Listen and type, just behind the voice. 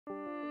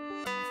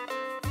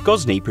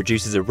Gozney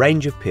produces a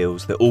range of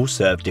peels that all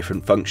serve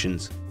different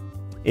functions.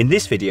 In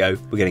this video,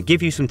 we're going to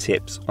give you some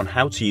tips on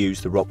how to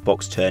use the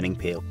Roccbox Turning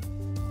Peel.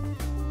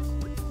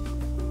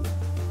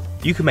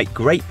 You can make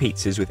great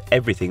pizzas with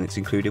everything that's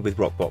included with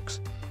Roccbox,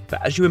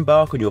 but as you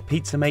embark on your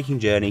pizza making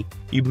journey,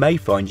 you may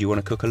find you want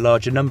to cook a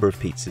larger number of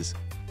pizzas.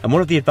 And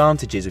one of the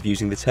advantages of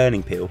using the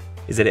turning peel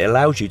is that it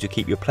allows you to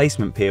keep your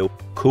placement peel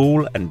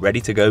cool and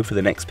ready to go for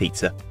the next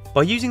pizza.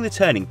 By using the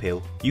turning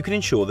peel, you can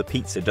ensure the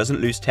pizza doesn't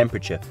lose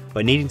temperature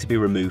by needing to be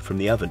removed from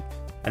the oven,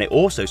 and it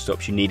also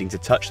stops you needing to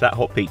touch that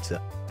hot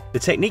pizza. The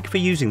technique for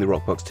using the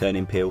Roccbox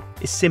Turning Peel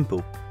is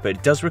simple, but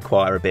it does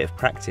require a bit of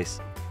practice.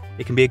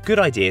 It can be a good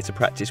idea to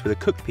practice with a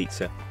cooked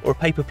pizza or a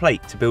paper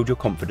plate to build your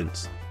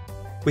confidence.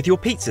 With your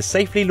pizza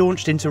safely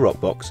launched into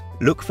Roccbox,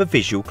 look for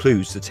visual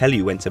clues to tell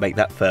you when to make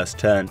that first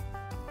turn.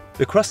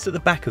 The crust at the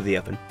back of the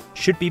oven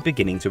should be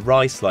beginning to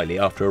rise slightly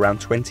after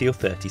around 20 or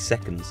 30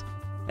 seconds,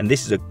 and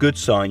this is a good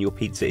sign your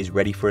pizza is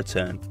ready for a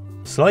turn.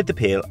 Slide the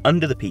peel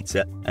under the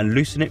pizza and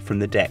loosen it from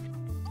the deck,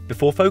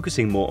 before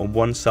focusing more on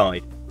one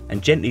side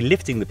and gently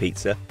lifting the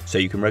pizza so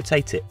you can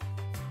rotate it.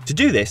 To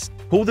do this,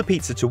 pull the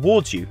pizza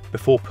towards you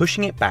before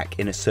pushing it back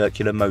in a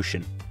circular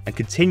motion, and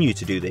continue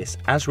to do this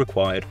as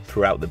required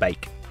throughout the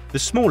bake. The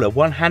smaller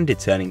one-handed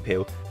turning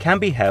peel can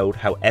be held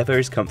however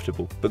is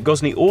comfortable, but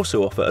Gozney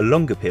also offer a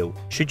longer peel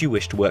should you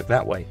wish to work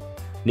that way.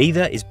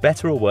 Neither is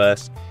better or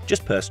worse,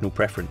 just personal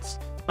preference.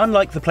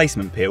 Unlike the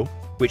placement peel,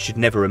 which should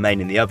never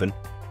remain in the oven,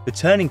 the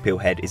turning peel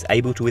head is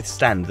able to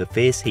withstand the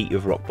fierce heat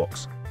of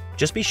Roccbox.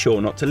 Just be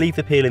sure not to leave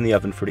the peel in the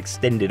oven for an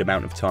extended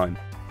amount of time,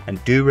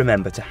 and do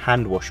remember to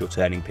hand wash your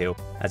turning peel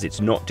as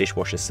it's not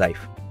dishwasher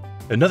safe.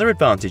 Another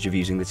advantage of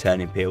using the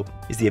turning peel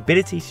is the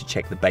ability to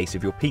check the base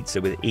of your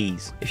pizza with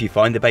ease. If you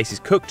find the base is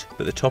cooked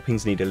but the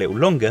toppings need a little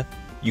longer,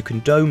 you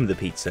can dome the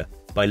pizza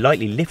by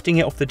lightly lifting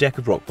it off the deck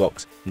of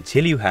Roccbox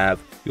until you have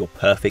your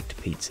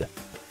perfect pizza.